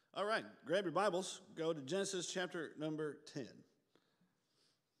All right, grab your Bibles, go to Genesis chapter number 10.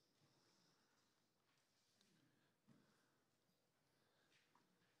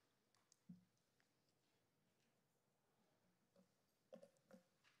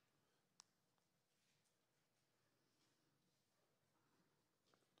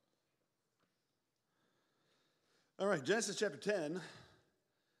 All right, Genesis chapter 10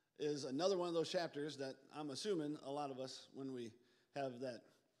 is another one of those chapters that I'm assuming a lot of us, when we have that,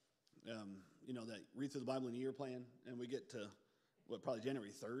 that read through the Bible in a year plan, and we get to, probably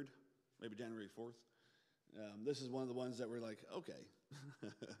January 3rd, maybe January 4th. This is one of the ones that we're like, okay.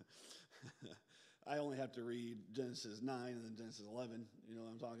 I only have to read Genesis 9 and then Genesis 11, you know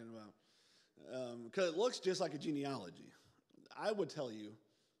what I'm talking about. Because it looks just like a genealogy. I would tell you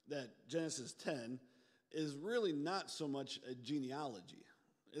that Genesis 10 is really not so much a genealogy.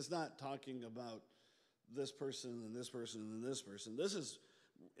 It's not talking about this person and this person and this person. This is,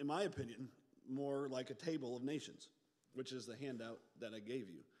 in my opinion, more like a table of nations, which is the handout that I gave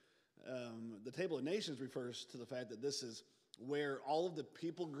you. The table of nations refers to the fact that this is where all of the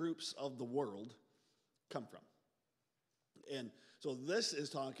people groups of the world come from. And so this is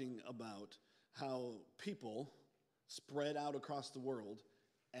talking about how people spread out across the world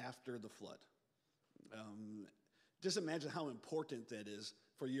after the flood. Just imagine how important that is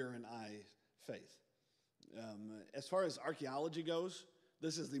for your and I's faith. As far as archaeology goes,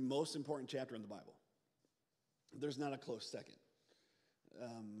 this is the most important chapter in the Bible. There's not a close second.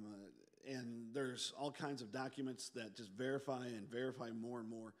 And there's all kinds of documents that just verify more and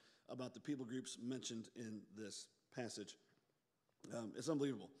more about the people groups mentioned in this passage. It's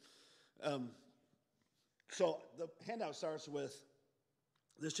unbelievable. So the handout starts with,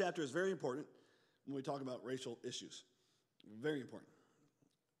 this chapter is very important when we talk about racial issues. Very important.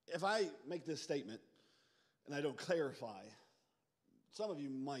 If I make this statement and I don't clarify, some of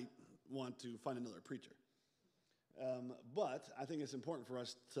you might want to find another preacher. But I think it's important for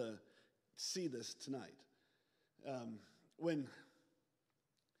us to see this tonight. When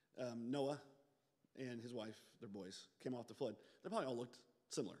Noah and his wife, their boys, came off the flood, they probably all looked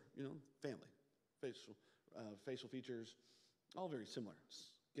similar, family, facial features, all very similar,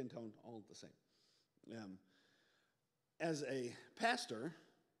 skin tone, all the same. As a pastor,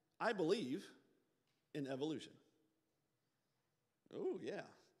 I believe in evolution. Oh, yeah.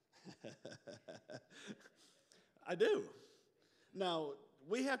 I do. Now,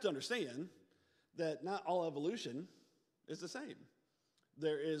 we have to understand that not all evolution is the same.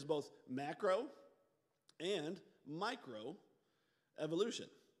 There is both macro and micro evolution.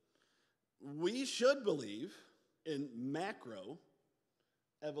 We should believe in macro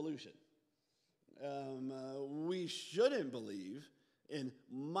evolution. We shouldn't believe in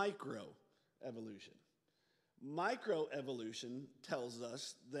micro evolution. Microevolution tells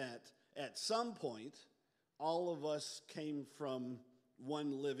us that at some point, all of us came from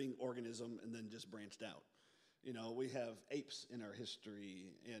one living organism and then just branched out. We have apes in our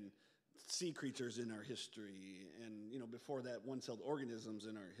history and sea creatures in our history and, before that, one-celled organisms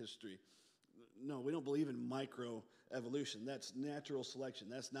in our history. No, we don't believe in microevolution. That's natural selection.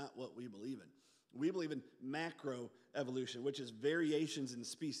 That's not what we believe in. We believe in macroevolution, which is variations in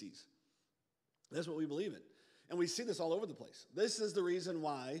species. That's what we believe in. And we see this all over the place. This is the reason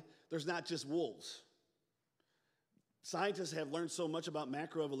why there's not just wolves. Scientists have learned so much about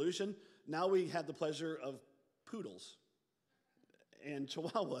macroevolution. Now we have the pleasure of poodles and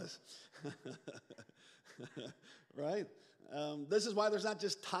chihuahuas. Right? This is why there's not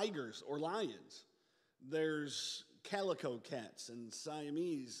just tigers or lions. There's calico cats and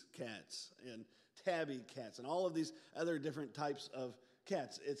Siamese cats and tabby cats and all of these other different types of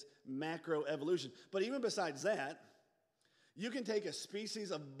cats. It's macroevolution. But even besides that, you can take a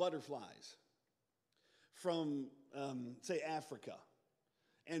species of butterflies from, say, Africa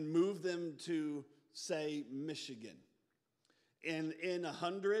and move them to, say, Michigan. And in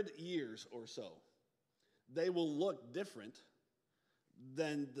 100 years or so, they will look different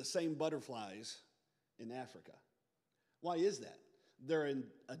than the same butterflies in Africa. Why is that? They're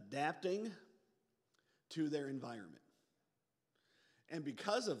adapting to their environment. And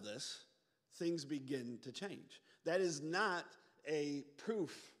because of this, things begin to change. That is not a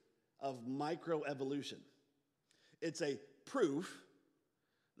proof of microevolution. It's a proof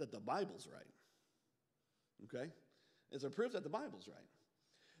that the Bible's right. Okay? It's a proof that the Bible's right.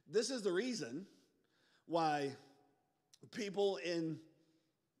 This is the reason why people in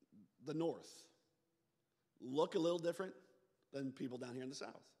the north look a little different than people down here in the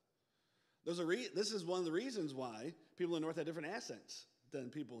south. This is one of the reasons why people in the north have different accents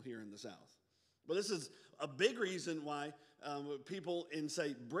than people here in the south. But this is a big reason why People in,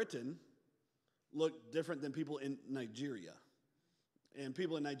 say, Britain look different than people in Nigeria. And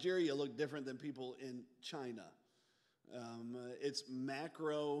people in Nigeria look different than people in China. It's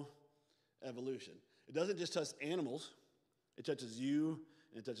macro evolution. It doesn't just touch animals. It touches you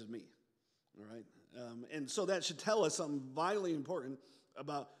and it touches me. All right? And so that should tell us something vitally important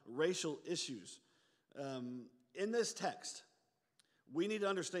about racial issues. In this text, we need to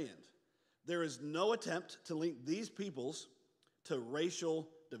understand there is no attempt to link these peoples to racial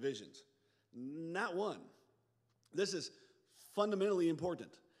divisions. Not one. This is fundamentally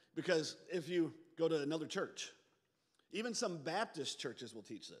important because if you go to another church, even some Baptist churches will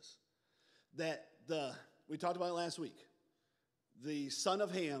teach this, that we talked about it last week, the son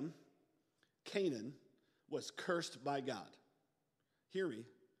of Ham, Canaan, was cursed by God. Hear me.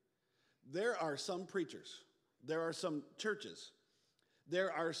 There are some preachers, there are some churches,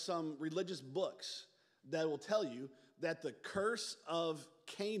 there are some religious books that will tell you that the curse of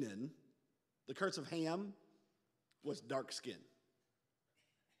Canaan, the curse of Ham, was dark skin.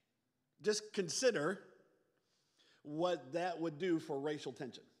 Just consider what that would do for racial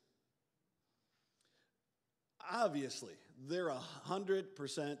tension. Obviously, they're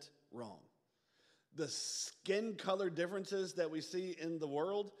 100% wrong. The skin color differences that we see in the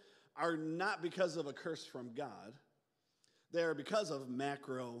world are not because of a curse from God. They are because of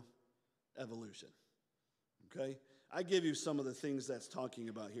macro evolution. Okay? I give you some of the things that's talking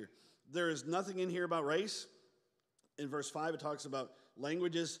about here. There is nothing in here about race. In verse 5, it talks about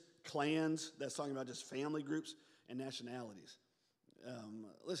languages, clans. That's talking about just family groups and nationalities.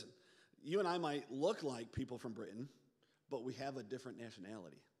 Listen, you and I might look like people from Britain, but we have a different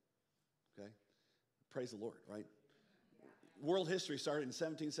nationality. Okay? Praise the Lord, right? World history started in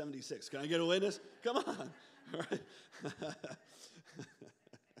 1776. Can I get a witness? Come on. All right.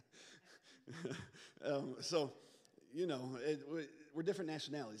 So, you know, we're different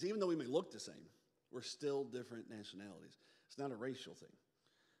nationalities. Even though we may look the same, we're still different nationalities. It's not a racial thing.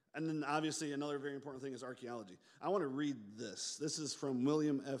 And then obviously another very important thing is archaeology. I want to read this. This is from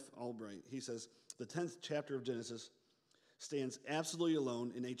William F. Albright. He says, the 10th chapter of Genesis stands absolutely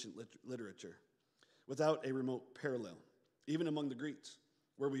alone in ancient literature, without a remote parallel, even among the Greeks,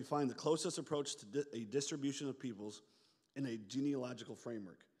 where we find the closest approach to a distribution of peoples in a genealogical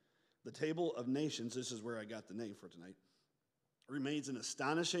framework. The Table of Nations, this is where I got the name for tonight, remains an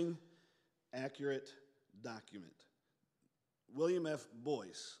astonishing, accurate document. William F.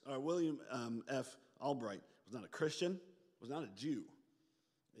 Albright was not a Christian, was not a Jew.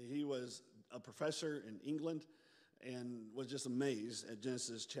 He was a professor in England and was just amazed at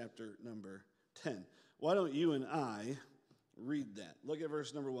Genesis chapter number 10. Why don't you and I read that? Look at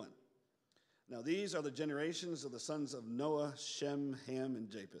verse number 1. Now these are the generations of the sons of Noah, Shem, Ham, and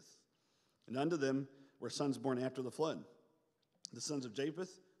Japheth. And unto them were sons born after the flood. The sons of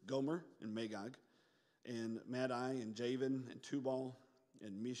Japheth, Gomer and Magog, and Madai and Javan and Tubal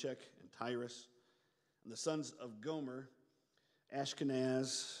and Meshech and Tyrus. And the sons of Gomer,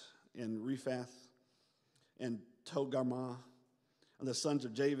 Ashkenaz and Rephath and Togarmah. And the sons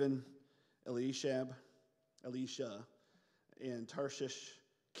of Javan, Elisha, and Tarshish,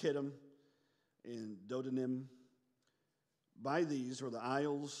 Kittim, and Dodanim. By these were the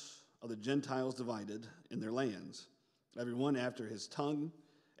isles of the Gentiles divided in their lands, every one after his tongue,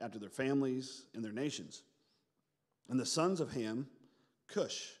 after their families and their nations. And the sons of Ham,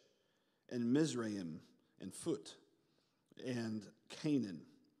 Cush, and Mizraim, and Phut, and Canaan.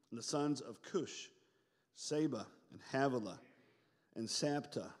 And the sons of Cush, Seba, and Havilah, and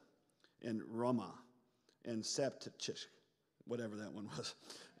Sabta, and Ramah, and Sabtachishk, whatever that one was.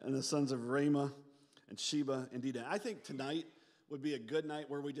 And the sons of Ramah, and Sheba, and Dedan. I think tonight would be a good night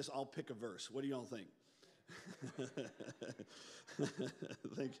where we just all pick a verse. What do you all think?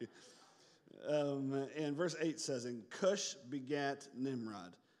 Thank you. And verse 8 says, and Cush begat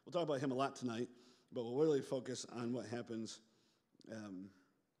Nimrod. We'll talk about him a lot tonight, but we'll really focus on what happens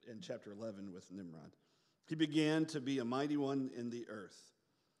in chapter 11 with Nimrod. He began to be a mighty one in the earth.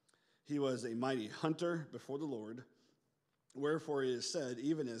 He was a mighty hunter before the Lord. Wherefore it is said,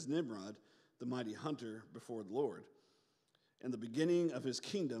 even as Nimrod, the mighty hunter before the Lord. And the beginning of his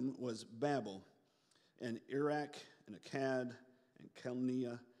kingdom was Babel, and Iraq, and Akkad, and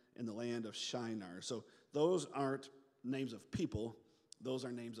Calneh, in the land of Shinar. So those aren't names of people, those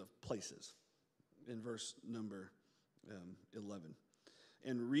are names of places in verse number 11.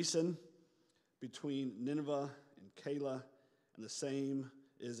 And Resen, between Nineveh and Calah, and the same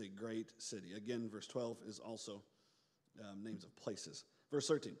is a great city. Again, verse 12 is also names of places. Verse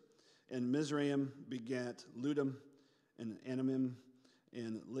 13, and Mizraim begat Ludum, and Anamim,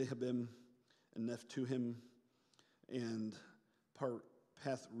 and Lehabim, and Nephtuhim, and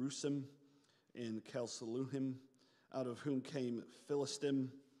Pathrusim, and Chalceluhim, out of whom came Philistim,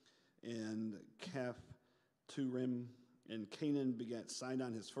 and Caphturim, and Canaan begat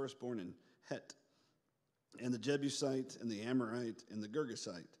Sidon his firstborn, and Het, and the Jebusite, and the Amorite, and the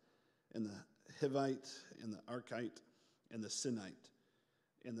Girgasite, and the Hivite, and the Archite, and the Sinite,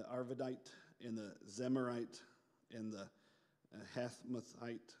 and the Arvadite, and the Zemarite, and the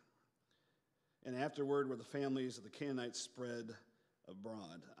Hathmathite. And afterward were the families of the Canaanites spread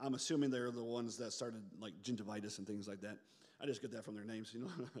abroad. I'm assuming they're the ones that started like gingivitis and things like that. I just get that from their names,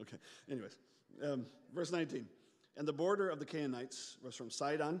 Okay. Anyways, verse 19. And the border of the Canaanites was from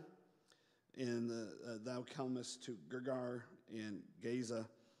Sidon, and thou comest to Gergar and Gaza,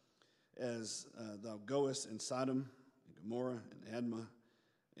 as thou goest in Sodom, and Gomorrah, and Admah,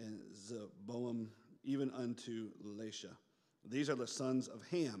 and Zeboam, even unto Lasha. These are the sons of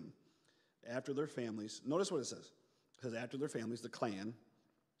Ham, after their families. Notice what it says. It says after their families, the clan,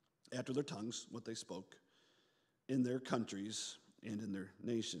 after their tongues, what they spoke, in their countries and in their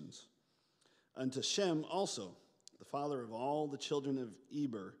nations. Unto Shem also, the father of all the children of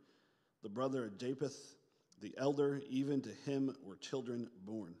Eber, the brother of Japheth, the elder, even to him were children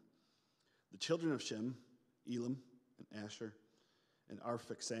born. The children of Shem, Elam, and Asher, and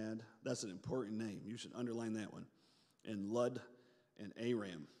Arphaxad. That's an important name. You should underline that one. And Lud, and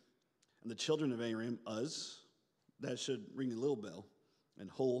Aram. And the children of Aram, Uz. That should ring a little bell. And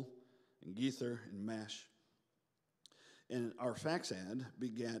Hul, and Gether, and Mash. And Arphaxad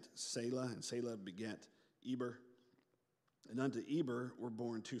begat Selah, and Selah begat Eber. And unto Eber were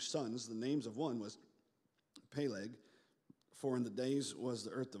born two sons. The names of one was Peleg, for in the days was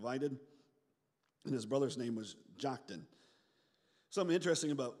the earth divided, and his brother's name was Joktan. Something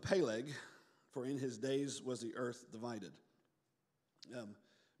interesting about Peleg, for in his days was the earth divided.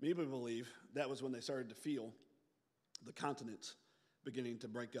 Many people believe that was when they started to feel the continents beginning to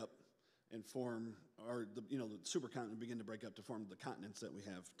break up and form, or the supercontinent begin to break up to form the continents that we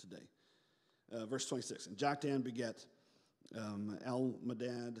have today. Verse 26, and Joktan begat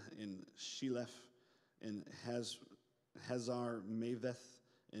Almadad, and Sheleph, and Hazar Maveth,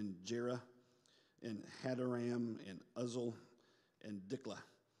 and Jerah, and Hadaram, and Uzal, and Diklah,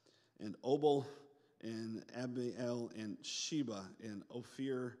 and Obal, and Abiel, and Sheba, and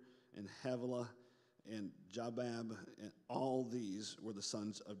Ophir, and Havilah, and Jabab, and all these were the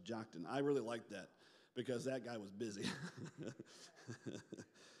sons of Joktan. I really like that because that guy was busy.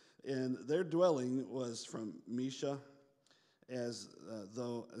 And their dwelling was from Mesha, as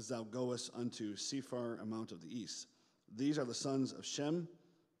thou goest unto Sephar, a mount of the east. These are the sons of Shem.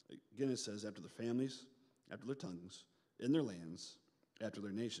 Again, it says, after their families, after their tongues, in their lands, after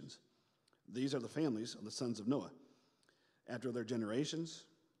their nations. These are the families of the sons of Noah, after their generations,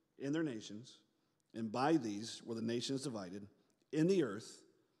 in their nations, and by these were the nations divided in the earth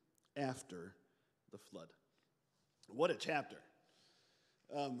after the flood. What a chapter.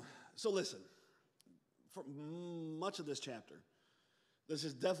 So listen, for much of this chapter, this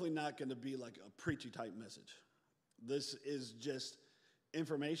is definitely not going to be like a preachy type message. This is just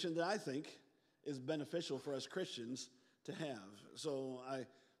information that I think is beneficial for us Christians to have. So I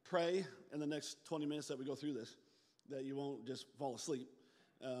pray in the next 20 minutes that we go through this, that you won't just fall asleep,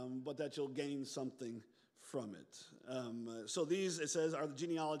 but that you'll gain something from it. So these, it says, are the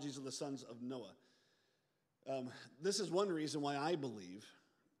genealogies of the sons of Noah. This is one reason why I believe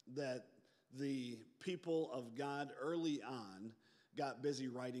that the people of God early on got busy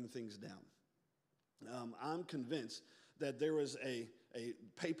writing things down. I'm convinced that there was a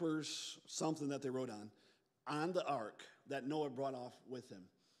papers, something that they wrote on the ark that Noah brought off with him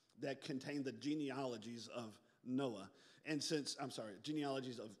that contained the genealogies of Noah. And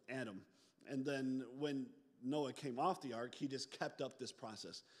genealogies of Adam. And then when Noah came off the ark, he just kept up this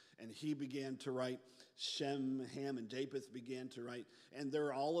process. And he began to write. Shem, Ham, and Japheth began to write. And there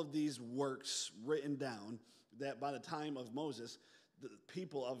are all of these works written down that by the time of Moses, the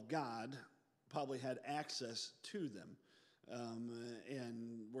people of God probably had access to them.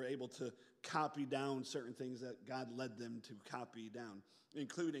 And were able to copy down certain things that God led them to copy down,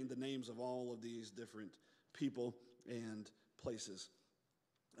 including the names of all of these different people and places.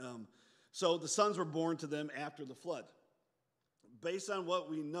 So the sons were born to them after the flood. Based on what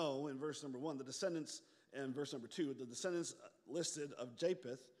we know in verse number 1, the descendants, and verse number 2, the descendants listed of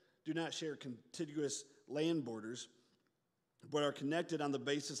Japheth do not share contiguous land borders, but are connected on the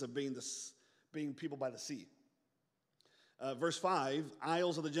basis of being people by the sea. Verse 5,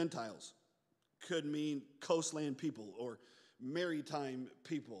 Isles of the Gentiles could mean coastland people or maritime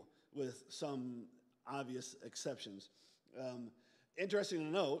people with some obvious exceptions. Interesting to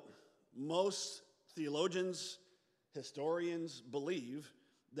note, most theologians historians believe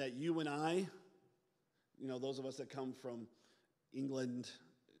that you and I, those of us that come from England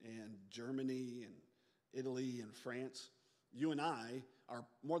and Germany and Italy and France, you and I are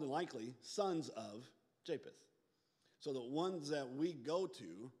more than likely sons of Japheth. So the ones that we go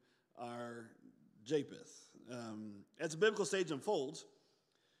to are Japheth. As the biblical stage unfolds,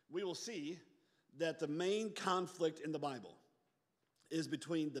 we will see that the main conflict in the Bible is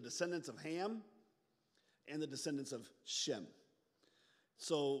between the descendants of Ham and the descendants of Shem.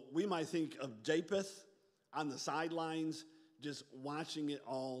 So we might think of Japheth on the sidelines, just watching it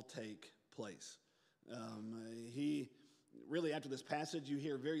all take place. He really, after this passage, you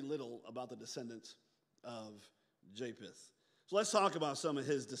hear very little about the descendants of Japheth. So let's talk about some of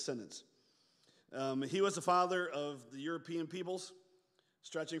his descendants. He was the father of the European peoples,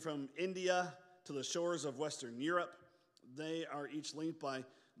 stretching from India to the shores of Western Europe. They are each linked by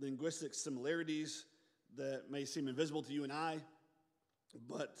linguistic similarities that may seem invisible to you and I,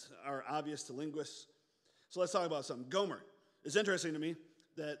 but are obvious to linguists. So let's talk about something. Gomer. It's interesting to me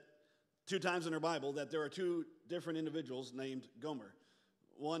that 2 times in our Bible that there are 2 different individuals named Gomer.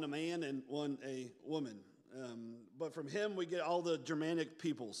 One a man and one a woman. But from him we get all the Germanic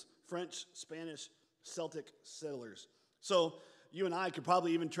peoples, French, Spanish, Celtic settlers. So you and I could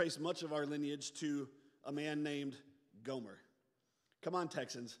probably even trace much of our lineage to a man named Gomer. Come on,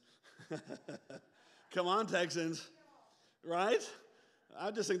 Texans. Come on, Texans. Right?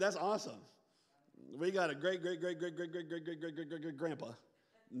 I just think that's awesome. We got a great grandpa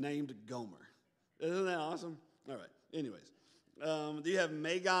named Gomer. Isn't that awesome? All right. Anyways, you have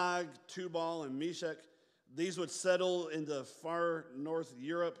Magog, Tubal, and Meshach. These would settle into far north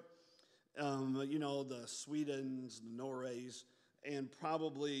Europe. The Swedens, the Norways, and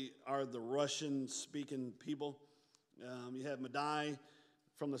probably are the Russian-speaking people. You have Madai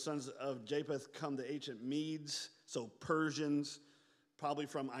from the sons of Japheth come the ancient Medes, so Persians, probably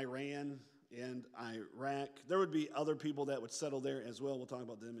from Iran and Iraq. There would be other people that would settle there as well. We'll talk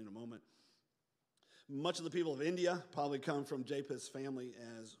about them in a moment. Much of the people of India probably come from Japheth's family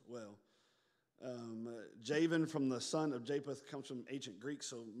as well. Javan from the son of Japheth comes from ancient Greeks,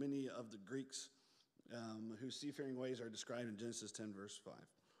 so many of the Greeks whose seafaring ways are described in Genesis 10, verse 5.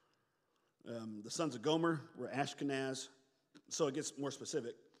 The sons of Gomer were Ashkenaz, so it gets more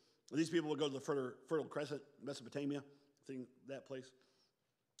specific. These people would go to the Fertile Crescent, Mesopotamia, I think that place.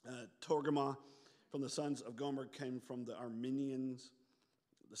 Togarmah from the sons of Gomer came from the Armenians.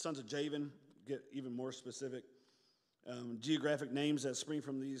 The sons of Javan get even more specific. Geographic names that spring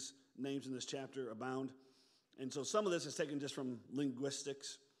from these names in this chapter abound. And so some of this is taken just from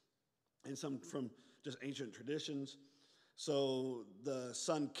linguistics and some from just ancient traditions. So the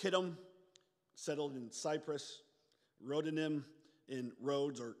son Kittim settled in Cyprus, Rhodanim in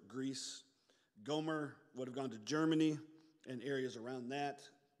Rhodes or Greece. Gomer would have gone to Germany and areas around that.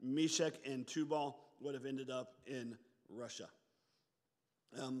 Meshach and Tubal would have ended up in Russia.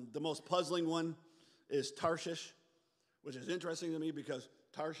 The most puzzling one is Tarshish, which is interesting to me because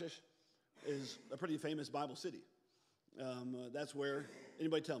Tarshish is a pretty famous Bible city. That's where,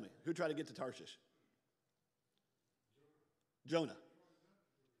 anybody tell me, who tried to get to Tarshish? Jonah.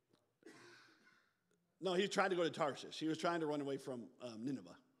 No, he tried to go to Tarshish. He was trying to run away from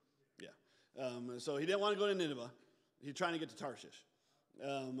Nineveh. Yeah. So he didn't want to go to Nineveh. He's trying to get to Tarshish.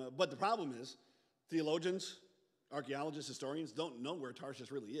 But the problem is, theologians, archaeologists, historians don't know where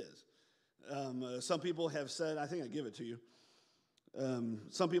Tarshish really is. Some people have said, I think I give it to you.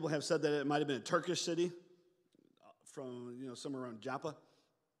 Some people have said that it might have been a Turkish city from, somewhere around Joppa.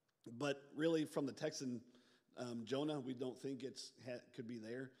 But really, from the text in Jonah, we don't think it could be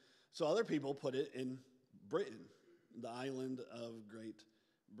there. So other people put it in Britain, the island of Great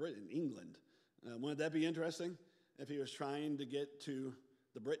Britain, England. Wouldn't that be interesting if he was trying to get to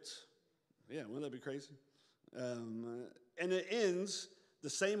the Brits? Yeah, wouldn't that be crazy? And it ends the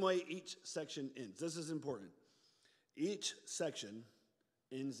same way each section ends. This is important. Each section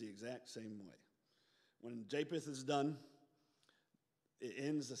ends the exact same way. When Japheth is done, it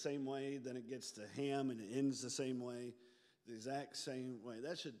ends the same way. Then it gets to Ham, and it ends the same way, the exact same way.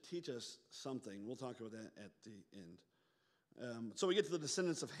 That should teach us something. We'll talk about that at the end. So we get to the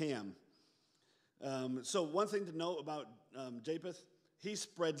descendants of Ham. So one thing to know about Japheth, he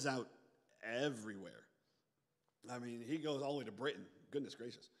spreads out everywhere. I mean, he goes all the way to Britain. Goodness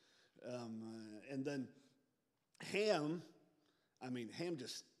gracious. And then Ham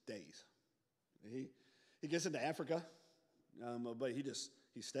just stays. He gets into Africa, but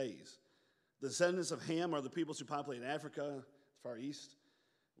he stays. The descendants of Ham are the peoples who populate Africa, Far East,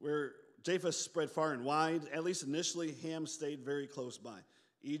 where Japheth spread far and wide. At least initially, Ham stayed very close by.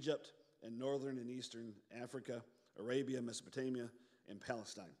 Egypt and northern and eastern Africa Arabia, Mesopotamia, and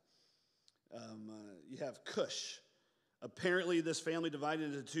Palestine. You have Cush. Apparently, this family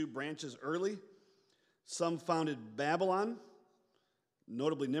divided into two branches early. Some founded Babylon,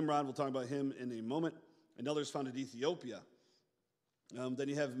 notably Nimrod. We'll talk about him in a moment. And others founded Ethiopia. Then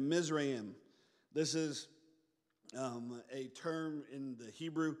you have Mizraim. This is a term in the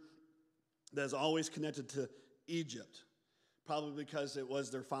Hebrew that is always connected to Egypt, probably because it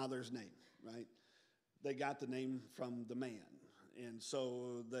was their father's name, right? They got the name from the man, and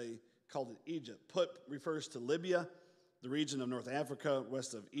so they called it Egypt. Put refers to Libya, the region of North Africa,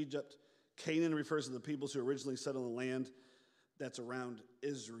 west of Egypt. Canaan refers to the peoples who originally settled the land that's around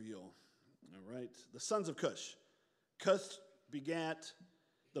Israel. All right, the sons of Cush. Cush begat,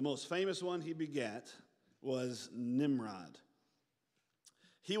 the most famous one he begat was Nimrod.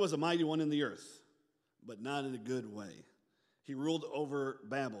 He was a mighty one in the earth, but not in a good way. He ruled over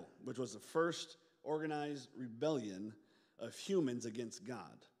Babel, which was the first organized rebellion of humans against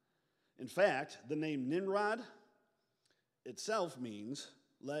God. In fact, the name Nimrod itself means,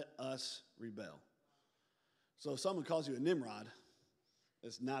 let us rebel. So if someone calls you a Nimrod,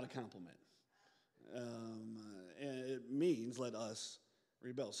 it's not a compliment. And it means, let us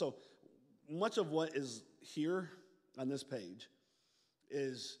rebel. So much of what is here on this page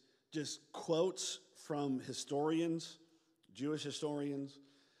is just quotes from historians, Jewish historians.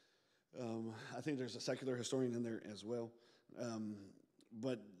 I think there's a secular historian in there as well.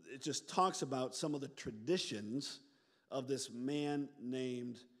 But it just talks about some of the traditions of this man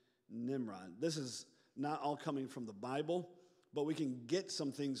named Nimrod. This is not all coming from the Bible, but we can get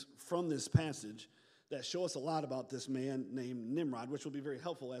some things from this passage that show us a lot about this man named Nimrod, which will be very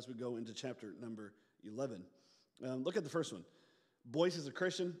helpful as we go into chapter number 11. Look at the first one. Boyce is a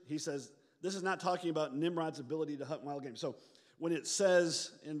Christian. He says, this is not talking about Nimrod's ability to hunt wild game. So when it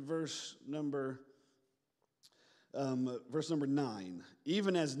says in verse number 9,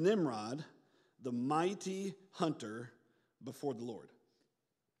 even as Nimrod, the mighty hunter before the Lord.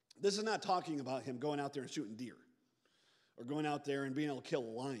 This is not talking about him going out there and shooting deer or going out there and being able to kill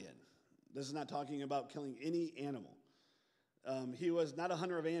a lion. This is not talking about killing any animal. He was not a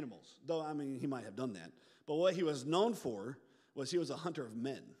hunter of animals, though, I mean, he might have done that. But what he was known for was he was a hunter of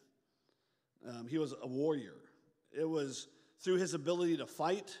men. He was a warrior. It was through his ability to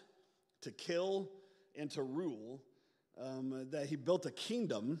fight, to kill, and to rule that he built a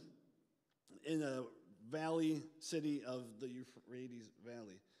kingdom in a valley city of the Euphrates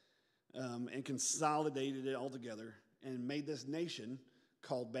Valley and consolidated it all together and made this nation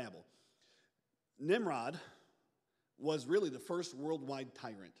called Babel. Nimrod was really the first worldwide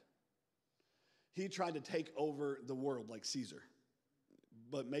tyrant. He tried to take over the world like Caesar,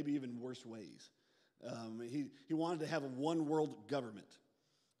 but maybe even worse ways. He wanted to have a one world government.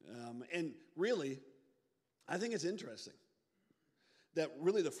 And really, I think it's interesting that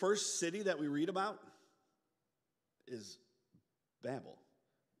really the first city that we read about is Babel.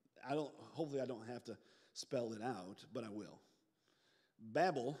 Hopefully I don't have to spell it out, but I will.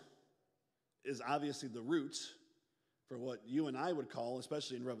 Babel is obviously the roots for what you and I would call,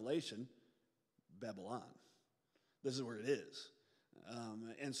 especially in Revelation, Babylon. This is where it is.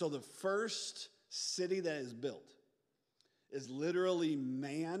 And so the first city that is built is literally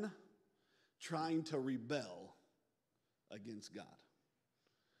man trying to rebel against God.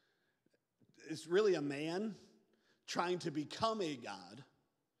 It's really a man trying to become a God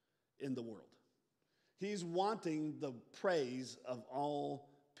in the world. He's wanting the praise of all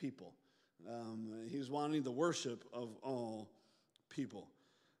people. He's wanting the worship of all people.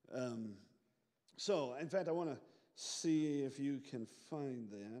 So, in fact, I want to see if you can find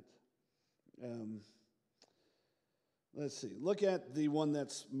that. Let's see. Look at the one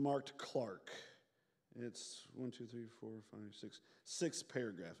that's marked Clark. It's 1, 2, 3, 4, 5, 6. Sixth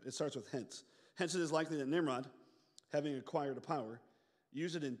paragraph. It starts with hence. Hence it is likely that Nimrod, having acquired a power,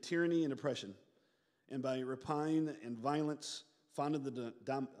 used it in tyranny and oppression, and by rapine and violence founded the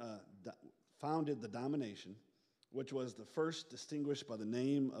domination, which was the first distinguished by the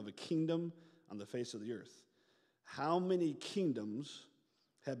name of a kingdom on the face of the earth. How many kingdoms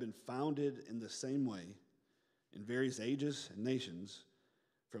have been founded in the same way in various ages and nations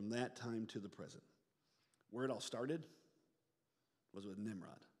from that time to the present? Where it all started was with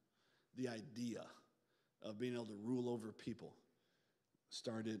Nimrod. The idea of being able to rule over people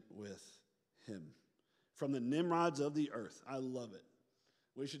started with him. From the Nimrods of the earth. I love it.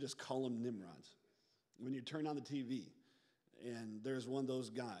 We should just call them Nimrods. When you turn on the TV and there's one of those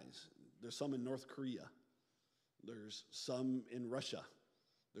guys, there's some in North Korea, there's some in Russia,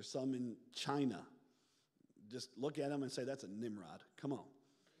 there's some in China. Just look at them and say, that's a Nimrod. Come on.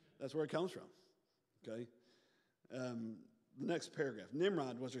 That's where it comes from. Okay? The next paragraph.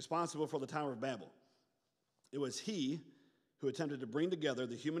 Nimrod was responsible for the Tower of Babel. It was he who attempted to bring together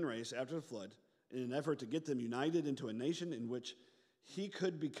the human race after the flood in an effort to get them united into a nation in which he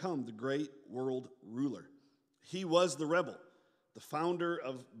could become the great world ruler. He was the rebel, the founder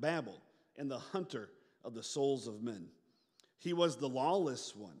of Babel, and the hunter of the souls of men. He was the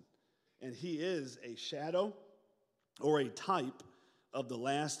lawless one, and he is a shadow or a type of the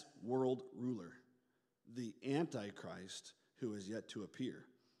last world ruler, the Antichrist who is yet to appear.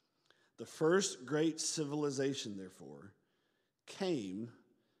 The first great civilization, therefore, came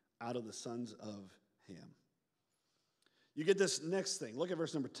out of the sons of Ham. You get this next thing. Look at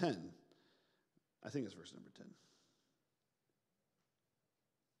verse number 10. I think it's verse number 10.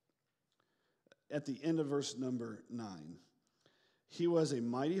 At the end of verse number 9, he was a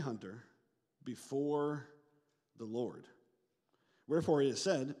mighty hunter before the Lord. Wherefore it is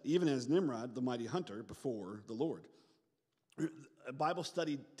said, even as Nimrod, the mighty hunter, before the Lord. A Bible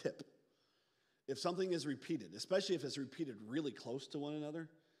study tip. If something is repeated, especially if it's repeated really close to one another,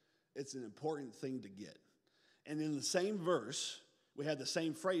 it's an important thing to get. And in the same verse, we had the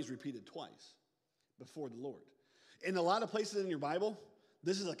same phrase repeated twice, before the Lord. In a lot of places in your Bible,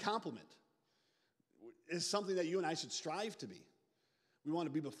 this is a compliment. It's something that you and I should strive to be. We want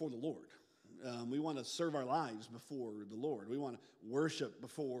to be before the Lord. We want to serve our lives before the Lord. We want to worship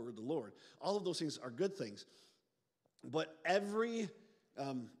before the Lord. All of those things are good things. But every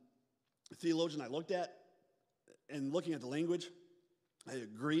theologian I looked at, and looking at the language, I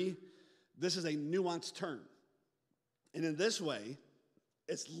agree, this is a nuanced term. And in this way,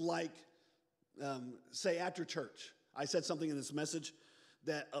 it's like, say after church, I said something in this message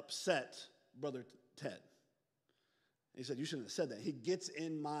that upset Brother Ted. He said, you shouldn't have said that. He gets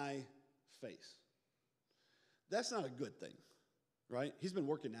in my face. That's not a good thing, right? He's been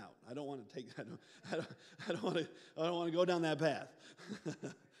working out. I don't want to take. I don't want to go down that path.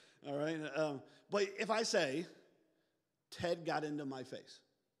 All right. But if I say, Ted got into my face,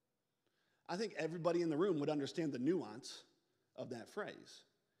 I think everybody in the room would understand the nuance of that phrase.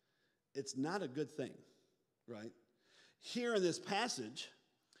 It's not a good thing, right? Here in this passage,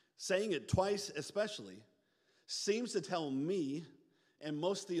 saying it twice especially, seems to tell me and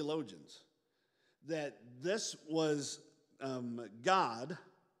most theologians that this was God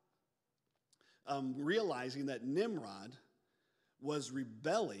realizing that Nimrod was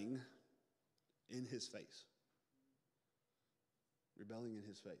rebelling in his face. Rebelling in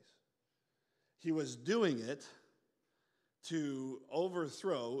his face. He was doing it to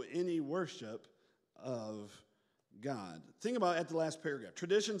overthrow any worship of God. Think about at the last paragraph.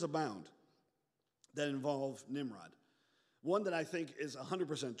 Traditions abound that involve Nimrod. One that I think is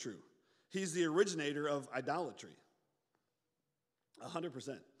 100% true. He's the originator of idolatry.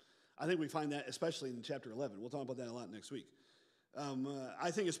 100%. I think we find that especially in chapter 11. We'll talk about that a lot next week.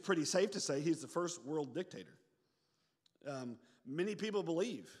 I think it's pretty safe to say he's the first world dictator. Many people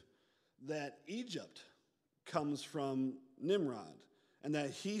believe that Egypt comes from Nimrod and that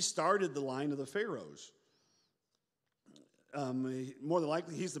he started the line of the pharaohs. More than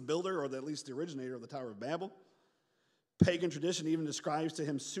likely, he's the builder, or at least the originator of the Tower of Babel. Pagan tradition even describes to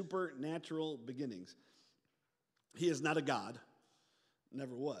him supernatural beginnings. He is not a god,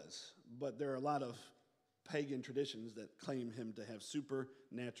 never was, but there are a lot of pagan traditions that claim him to have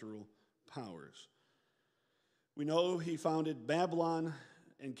supernatural powers. We know he founded Babylon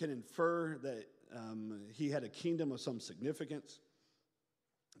and can infer that he had a kingdom of some significance.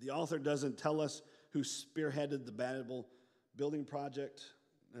 The author doesn't tell us who spearheaded the Babel building project,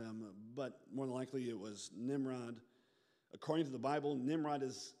 but more than likely it was Nimrod. According to the Bible, Nimrod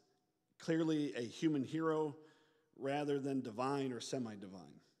is clearly a human hero rather than divine or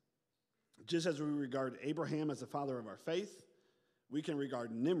semi-divine. Just as we regard Abraham as the father of our faith, we can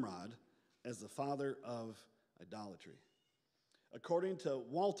regard Nimrod as the father of idolatry. According to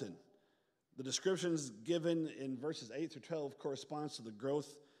Walton, the descriptions given in verses 8 through 12 corresponds to the growth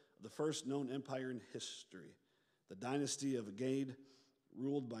of the first known empire in history, the dynasty of Agade,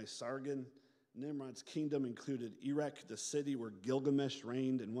 ruled by Sargon. Nimrod's kingdom included Erech, the city where Gilgamesh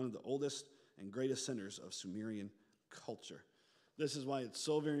reigned, and one of the oldest and greatest centers of Sumerian culture. This is why it's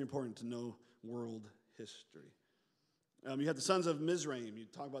so very important to know world history. You have the sons of Mizraim. You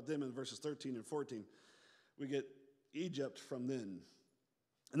talk about them in verses 13 and 14. We get Egypt from then.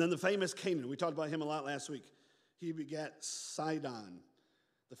 And then the famous Canaan. We talked about him a lot last week. He begat Sidon.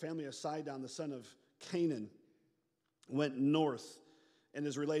 The family of Sidon, the son of Canaan, went north and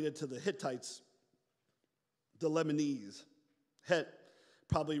is related to the Hittites, the Lebanese. Het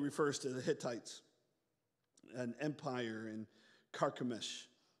probably refers to the Hittites, an empire in Carchemish.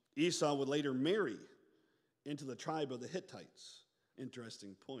 Esau would later marry into the tribe of the Hittites.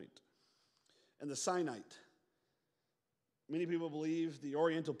 Interesting point. And the Sinite. Many people believe the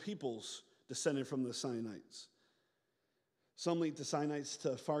Oriental peoples descended from the Sinites. Some link the Sinites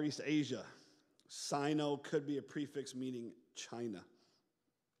to Far East Asia. Sino could be a prefix meaning China.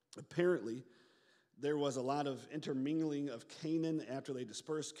 Apparently, there was a lot of intermingling of Canaan after they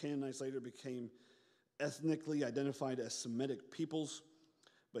dispersed. Canaanites later became ethnically identified as Semitic peoples.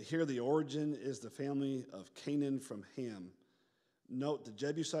 But here the origin is the family of Canaan from Ham. Note the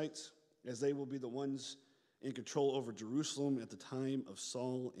Jebusites, as they will be the ones in control over Jerusalem at the time of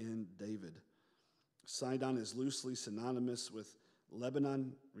Saul and David. Sidon is loosely synonymous with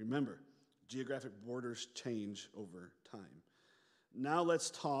Lebanon. Remember, geographic borders change over time. Now let's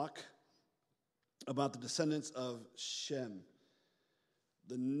talk about the descendants of Shem.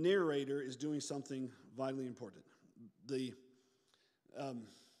 The narrator is doing something vitally important.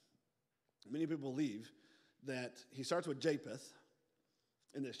 Many people believe that he starts with Japheth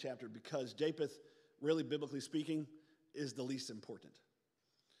in this chapter because Japheth, really biblically speaking, is the least important.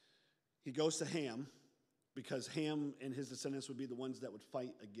 He goes to Ham because Ham and his descendants would be the ones that would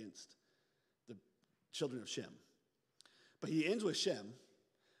fight against the children of Shem. But he ends with Shem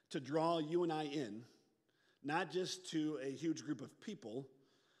to draw you and I in, not just to a huge group of people,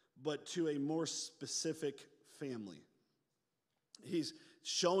 but to a more specific family. He's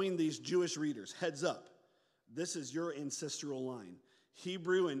showing these Jewish readers, heads up, this is your ancestral line.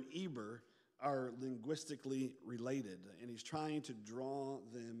 Hebrew and Eber are linguistically related, and he's trying to draw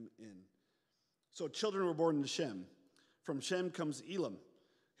them in. So children were born to Shem. From Shem comes Elam,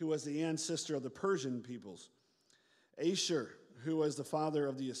 who was the ancestor of the Persian peoples. Asher, who was the father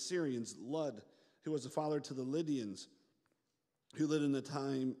of the Assyrians. Lud, who was the father to the Lydians, who lived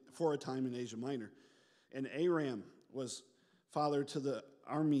for a time in Asia Minor. And Aram was father to the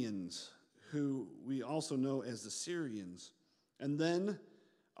Arameans, who we also know as the Syrians. And then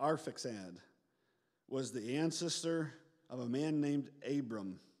Arphaxad was the ancestor of a man named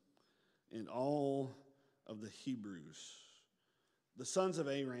Abram and all of the Hebrews. The sons of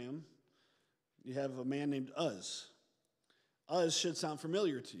Aram, you have a man named Uz. Uz should sound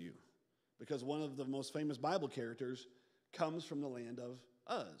familiar to you because one of the most famous Bible characters comes from the land of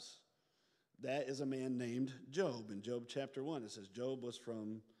Uz. That is a man named Job. In Job chapter 1, it says Job was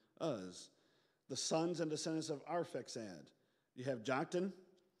from Uz. The sons and descendants of Arphaxad. You have Joktan.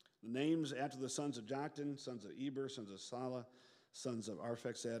 The names after the sons of Joktan, sons of Eber, sons of Salah, sons of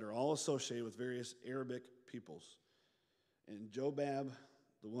Arphaxad are all associated with various Arabic peoples. And Jobab,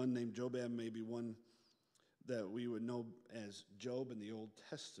 the one named Jobab may be one that we would know as Job in the Old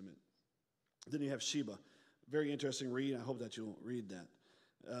Testament. Then you have Sheba. Very interesting read. I hope that you'll read that.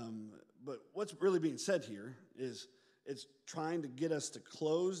 But what's really being said here is it's trying to get us to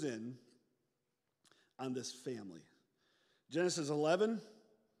close in on this family. Genesis 11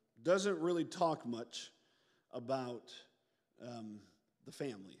 doesn't really talk much about the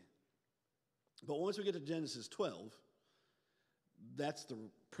family. But once we get to Genesis 12, that's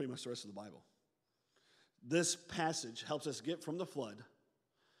pretty much the rest of the Bible. This passage helps us get from the flood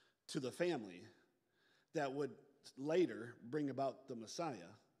to the family that would later bring about the Messiah,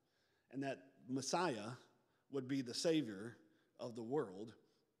 and that Messiah would be the Savior of the world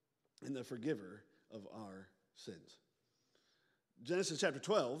and the forgiver of our sins. Genesis chapter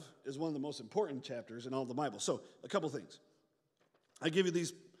 12 is one of the most important chapters in all the Bible. So, a couple things. I give you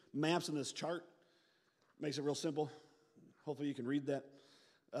these maps and this chart. Makes it real simple. Hopefully you can read that.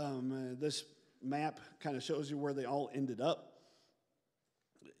 This map kind of shows you where they all ended up.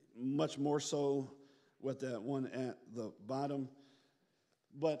 Much more so with that one at the bottom.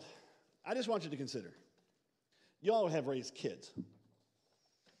 But I just want you to consider. You all have raised kids.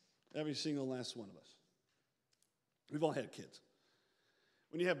 Every single last one of us. We've all had kids.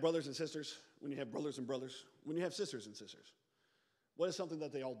 When you have brothers and sisters, when you have brothers and brothers, when you have sisters and sisters, what is something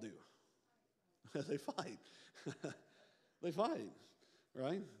that they all do? They fight. They fight,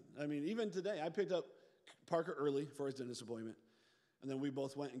 right? I mean, even today, I picked up Parker early for his dentist appointment, and then we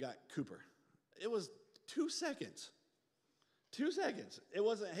both went and got Cooper. It was 2 seconds. 2 seconds. It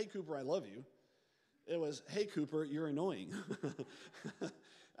wasn't, hey, Cooper, I love you. It was, hey, Cooper, you're annoying.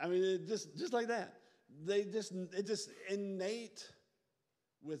 I mean, it just like that. It just innate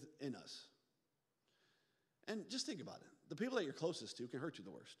within us. And just think about it. The people that you're closest to can hurt you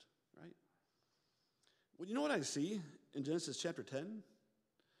the worst, right? Well, you know what I see in Genesis chapter 10? Do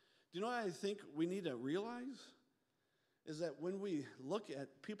you know what I think we need to realize? Is that when we look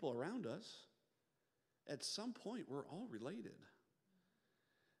at people around us, at some point we're all related.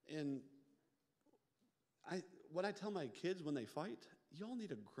 And what I tell my kids when they fight, y'all need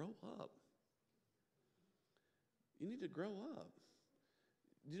to grow up. You need to grow up.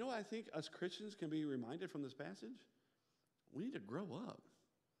 Do you know what I think us Christians can be reminded from this passage? We need to grow up.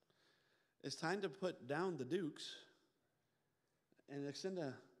 It's time to put down the dukes and extend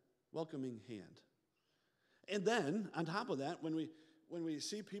a welcoming hand. And then, on top of that, when we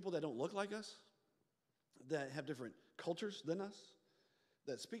see people that don't look like us, that have different cultures than us,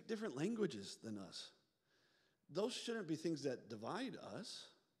 that speak different languages than us, those shouldn't be things that divide us.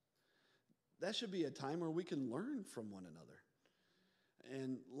 That should be a time where we can learn from one another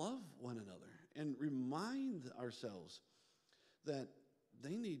and love one another and remind ourselves that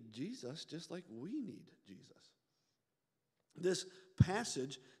they need Jesus just like we need Jesus. This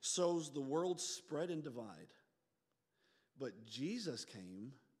passage shows the world spread and divide, but Jesus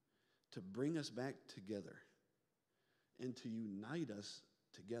came to bring us back together and to unite us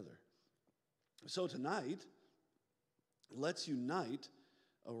together. So tonight, let's unite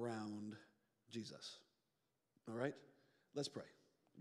around Jesus. All right? Let's pray.